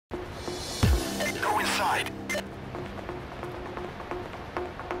inside.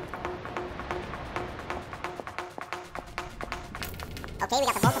 Okay, we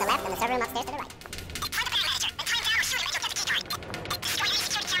got the vault to the left and the server room upstairs to the right.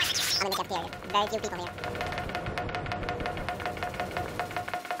 I'm in the cafeteria. Very few people here.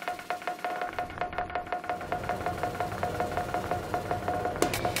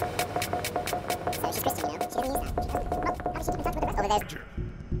 So she's Christian, you know? She doesn't use that. Well, how does she keep in touch with the rest? Over there.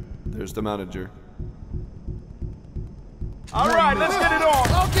 There's the manager. All right, let's get it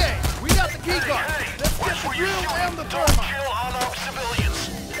on. Okay, we got the key card. Let's get the drill and the Don't thermite. kill all our civilians.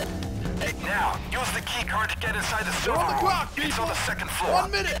 Now, use the key card to get inside the You're server on the room. clock, It's people. on the second floor.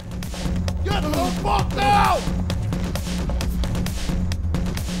 1 minute. Get the fuck out!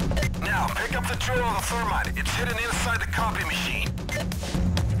 Now, pick up the drill or the thermite. It's hidden inside the copy machine.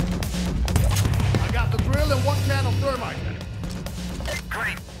 I got the drill and 1 can of thermite.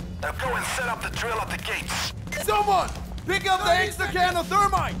 Great. Now go and set up the drill at the gates. Someone, pick up the extra can of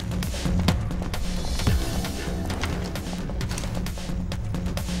thermite.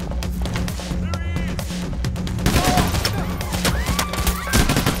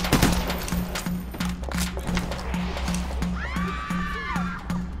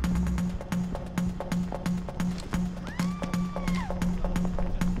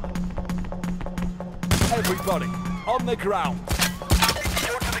 Everybody, on the ground. Go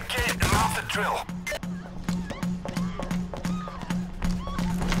to the gate and mount the drill.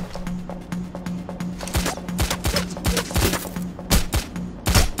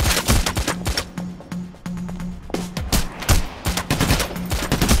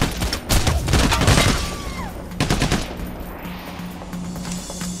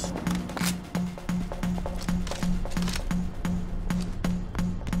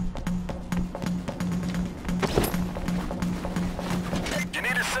 You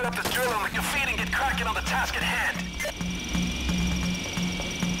need to set up the drill on your feet and get cracking on the task at hand.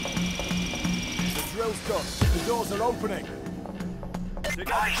 The drill's done. The doors are opening. Take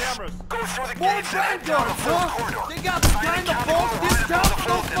out the Nice. cameras. Go through the More gates and head down the vanguards, full huh? corridor. They got the Find kind a of cabin vault on the this right town above for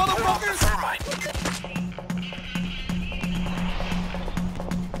the those vault and load up the motherfuckers? thermite.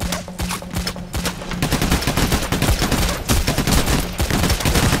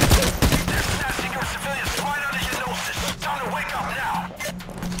 They're snatching your civilians right under your noses. Time to wake up now.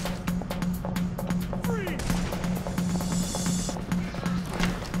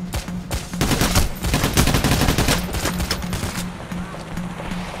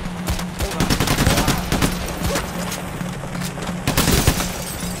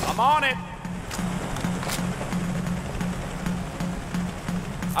 I'm on it.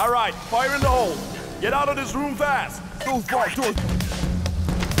 All right, fire in the hole. Get out of this room fast. Those vault doors.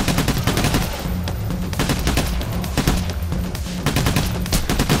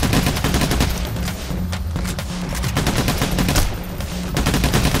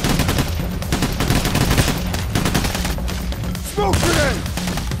 Smoke grenade!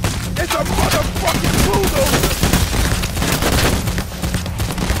 It's a motherfucking bulldozer!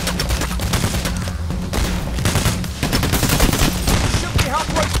 Should be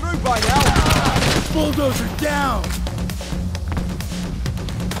halfway through by now. Bulldozer down!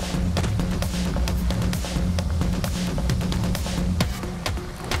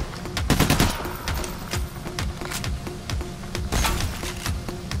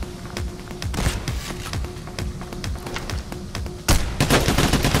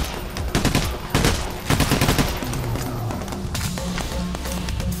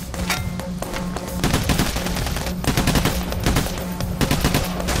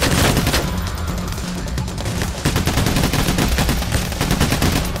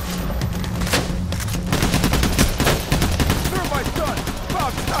 Thermite's done.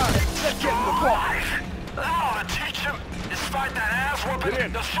 About time. Let's get in the vault. That ought to teach them. Despite that ass Get whooping,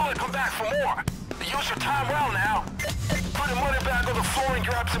 in. they'll surely come back for more. Use your time well now. Put the money back on the floor and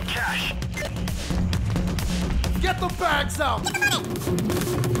grab some cash. Get the bags out!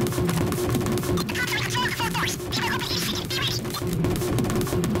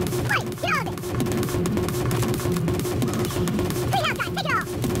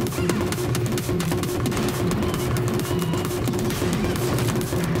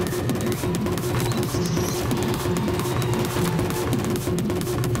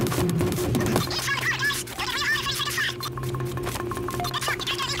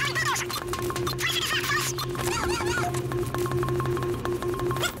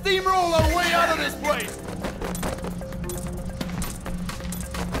 Steamroll our way out of this place!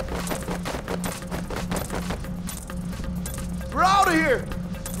 We're out of here!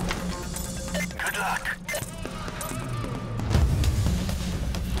 Good luck.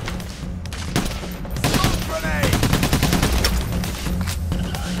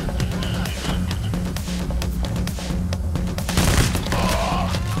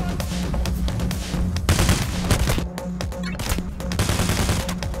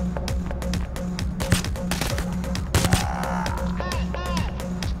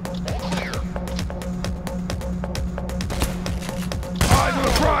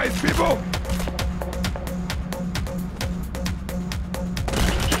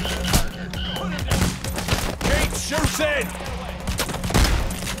 in!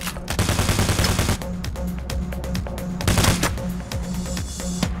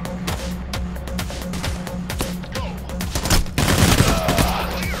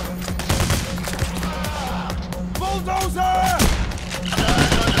 Bulldozer!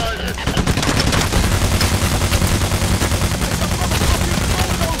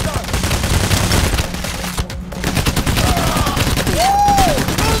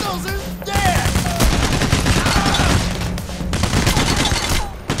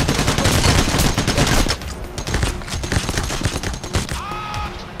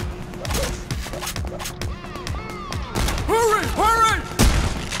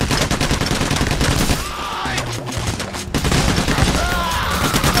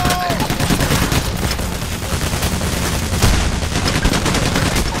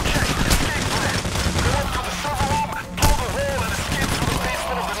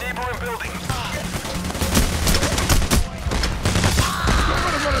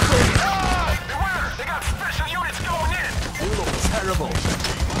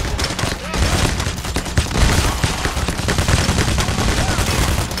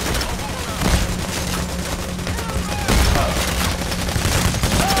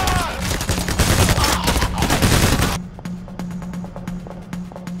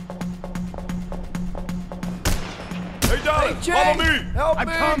 Follow me! Help me! I'm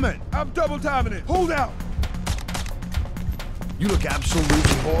coming! I'm double timing it! Hold out! You look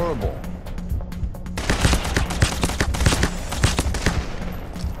absolutely horrible.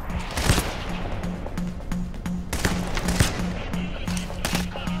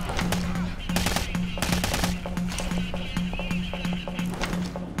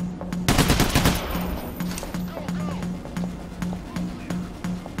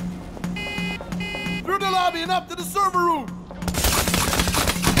 Through the lobby and up to the server room!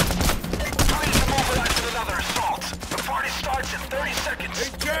 Starts in 30 seconds.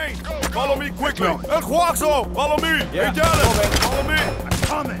 Hey, Jane! Follow me quickly! El Juaxo! Follow me! Yeah. Hey, Dallas! Follow me! I'm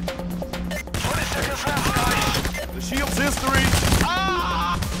coming! 20 seconds left, guys. The shield's history!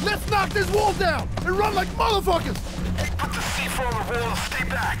 Let's knock this wall down and run like motherfuckers! Put the C4 on the wall and stay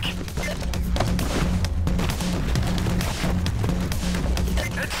back.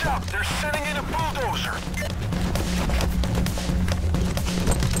 Heads up, they're sending in a bulldozer.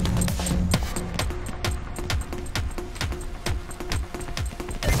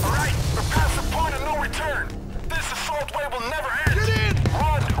 Alright, we're past the point of no return. This assault wave will never end. Get in!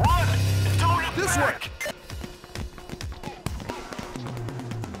 Run, run, and don't look This back.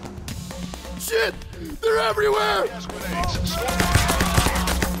 Shit! They're everywhere!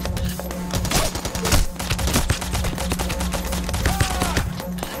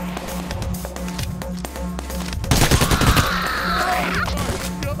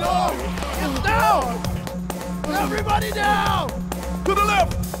 Down! Everybody down! To the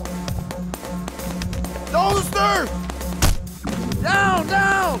left! Those stairs! Down,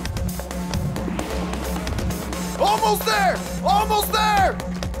 down! Almost there! Almost there!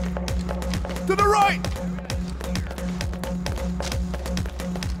 To the right!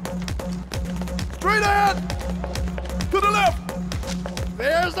 Straight ahead! To the left!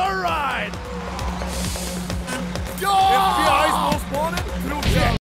 There's the ride!